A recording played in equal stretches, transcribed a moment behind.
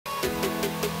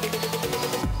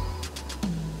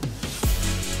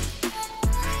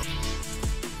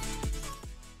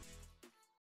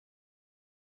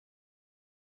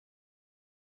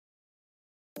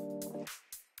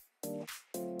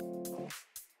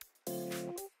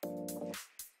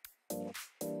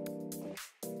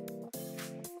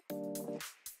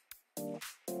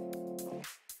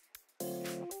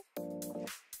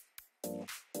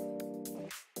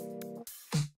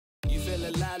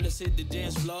feel alive, let's hit the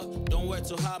dance floor. Don't work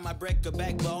too hard, might break a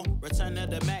backbone. Return of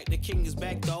the Mac, the king is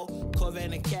back though.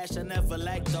 Corvette and cash, I never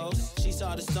lack those. She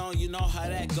saw the stone, you know how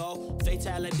that go.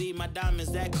 Fatality, my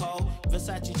diamonds that cold.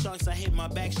 Versace trunks, I hit my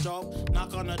backstroke.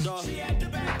 Knock on the door, she at the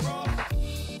back, bro.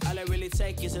 All I really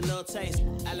take is a little taste.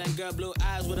 Island girl, blue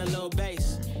eyes with a little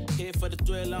bass. Here for the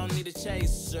thrill, I don't need a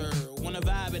chaser. Wanna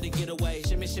vibe and to get away.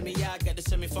 Shimmy, shimmy, yeah, I got the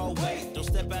semi-fold weight. Don't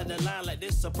step out the line like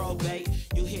this a probate.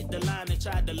 You hit the line and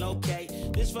try to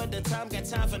locate. This for the time, got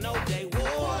time for no day.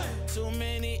 One, too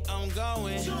many, I'm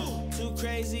going. Too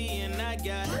crazy and I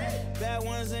got bad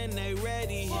ones and they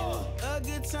ready. A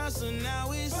good time, so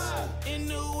now it's in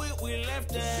the whip, we left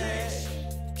that.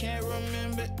 Can't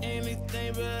remember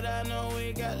anything, but I know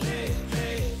we got lit.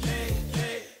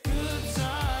 Good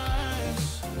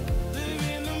times, live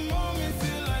in the moment,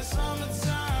 feel like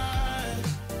summertime.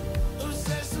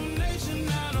 Obsessed with nature,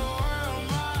 not a world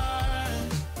mine.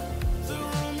 The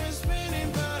room is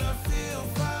spinning, but I feel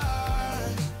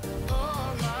fine.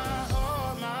 Oh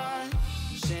my.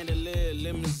 Chandelier,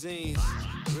 limousines.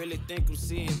 Really think I'm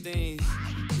seeing things.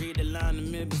 Read the line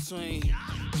in mid-between.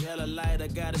 Yellow light, I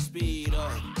gotta speed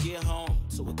up. Get home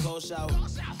to a cold shower.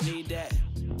 Need that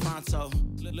pronto.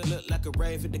 Look like a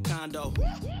rave at the condo.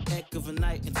 Heck of a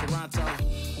night in Toronto.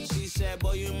 She said,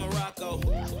 boy, you in Morocco.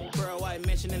 Pearl white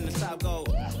mention in the top gold.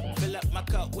 Fill up my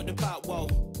cup with the pop, whoa.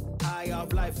 High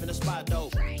off life in the spot, though.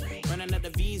 Running up the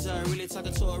visa, really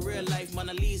talking to a real life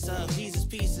Mona Lisa. Jesus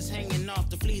pieces hanging off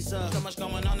the fleecer. So much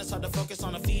going on, it's hard to focus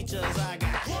on the features. I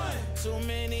got too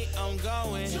many, I'm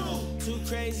going. Too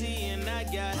crazy and I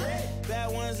got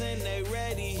bad ones and they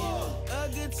ready. A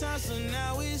good time, so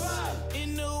now it's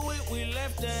in the whip, we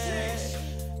left that.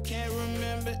 Can't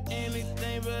remember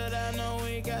anything, but I know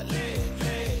we got lit.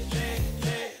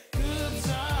 Good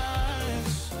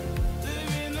times,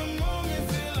 live in the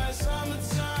moment, feel like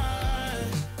summertime.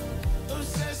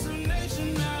 Obsessed with nature,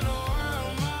 not a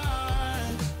world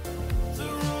mine. The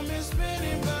room is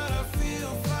spinning, but I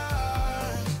feel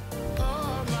fine.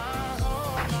 Oh my,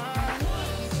 oh my.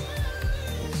 1,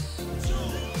 2,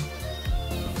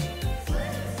 3,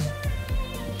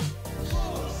 4,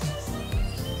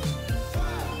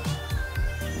 5,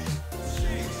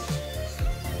 6.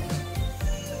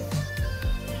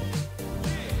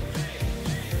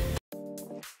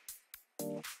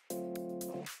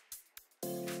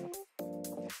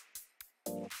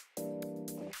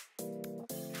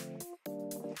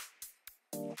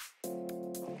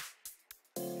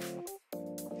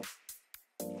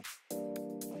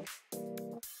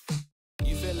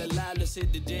 Alive, let's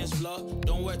hit the dance floor.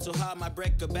 Don't work too hard, might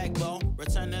break a backbone.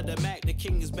 Return of the Mac, the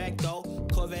king is back though.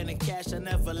 Corvette and cash, I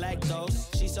never lack those.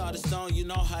 She saw the stone, you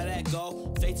know how that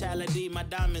go. Fatality, my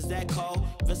diamonds that cold.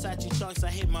 Versace trunks, I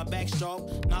hit my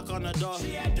backstroke. Knock on the door,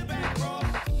 she at the back, bro.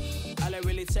 All I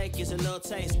really take is a little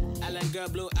taste. Island girl,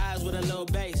 blue eyes with a little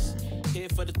bass. Here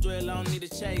for the thrill, I don't need a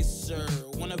chaser.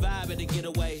 Wanna vibe and to get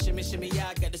away. Shimmy, shimmy, yeah,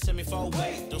 I got the semi-fold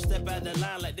weight. Don't step out the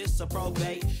line like this a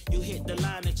probate. You hit the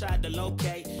line and try to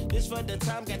locate. This for the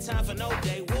time, got time for no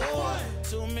day. One,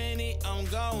 too many, I'm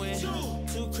going.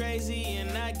 Too crazy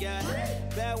and I got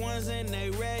bad ones and they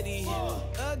ready.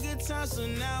 A good time, so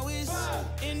now it's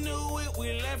in the whip,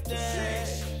 we left that.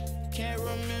 Can't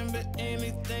remember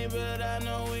anything, but I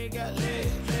know we got lit.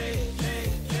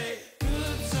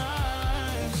 Good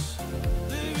times,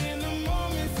 live in the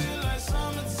moment, feel like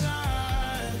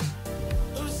summertime.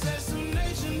 Obsessed with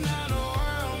nature, not a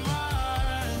world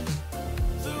mine.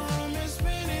 The room is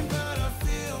spinning, but I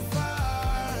feel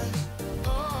fine.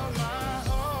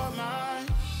 Oh my.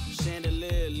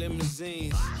 Chandelier,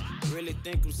 limousines. Really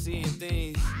think I'm seeing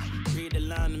things. Read the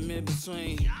line in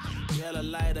mid-between. Yellow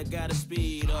light, I gotta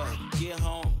speed up. Get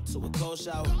home to a cold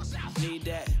shower. Need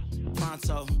that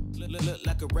pronto. Look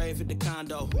like a rave at the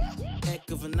condo.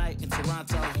 Heck of a night in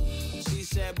Toronto. She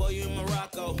said, boy, you in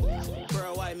Morocco.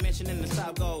 Pearl white mention in the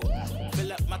top gold.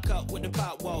 Fill up my cup with the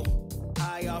pop, whoa.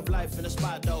 High off life in the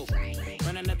spot, though.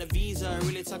 Running up the visa,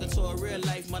 really talking to a real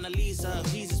life Mona Lisa.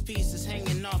 Jesus pieces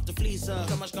hanging off the fleecer.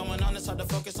 So much going on, it's hard to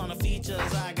focus on the features.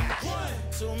 I got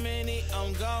too many,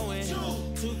 I'm going.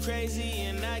 Too crazy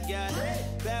and I got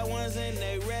bad ones and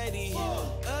they ready.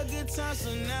 A good time,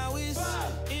 so now it's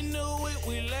in the whip,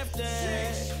 we left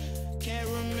that. Can't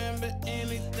remember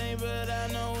anything, but I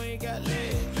know we got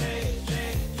lit.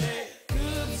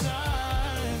 Good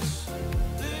times,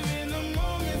 live in the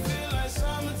moment, feel like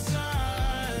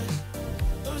summertime.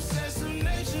 Obsessed with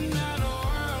nature, not a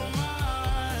world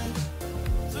mine.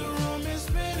 The room is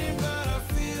spinning, but I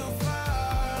feel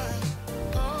fine.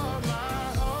 Oh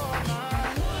my, oh my.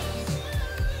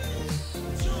 1,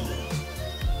 2,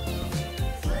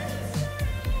 3,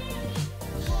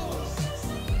 4,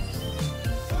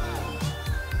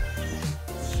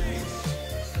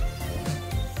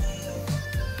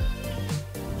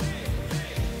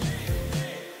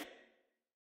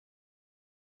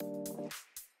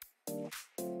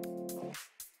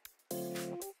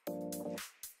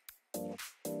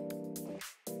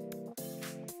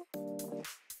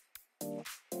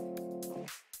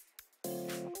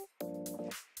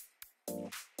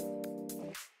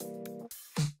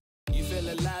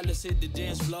 feel alive, let's hit the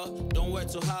dance floor. Don't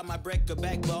work too hard, might break a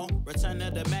backbone. Return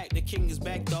to the Mac, the king is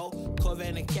back though.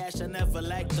 Corvette and cash, I never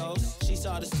lack those. She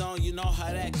saw the stone, you know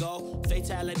how that go.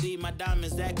 Fatality, my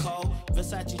diamonds that cold.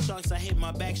 Versace trunks, I hit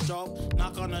my backstroke.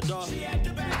 Knock on the door, she at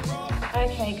the back row.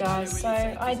 Okay guys, so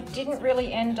I didn't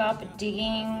really end up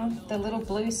digging the little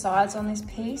blue sides on this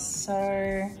piece, so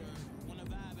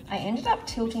I ended up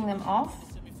tilting them off,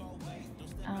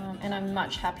 and I'm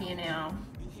much happier now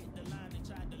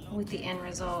with the end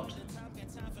result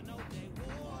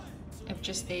of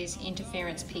just these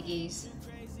interference piggies.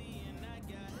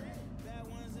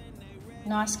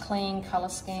 Nice clean color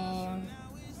scheme,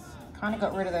 kind of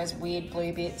got rid of those weird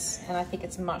blue bits, and I think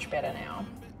it's much better now.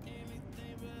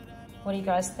 What do you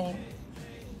guys think?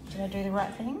 Did I do the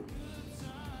right thing?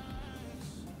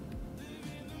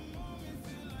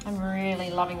 I'm really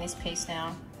loving this piece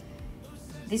now.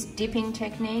 This dipping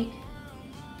technique,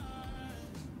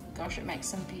 gosh, it makes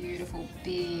some beautiful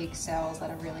big cells that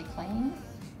are really clean.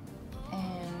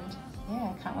 And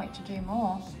yeah, I can't wait to do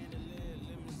more.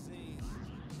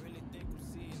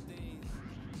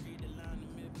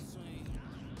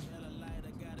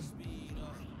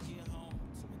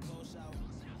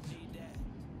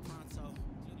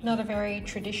 Not a very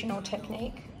traditional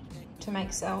technique to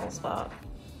make cells, but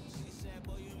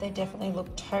they definitely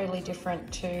look totally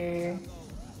different to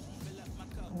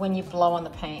when you blow on the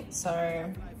paint.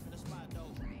 So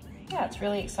yeah, it's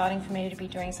really exciting for me to be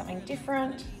doing something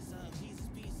different,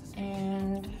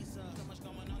 and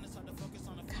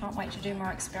can't wait to do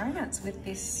more experiments with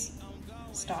this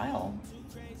style.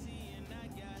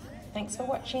 Thanks for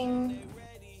watching.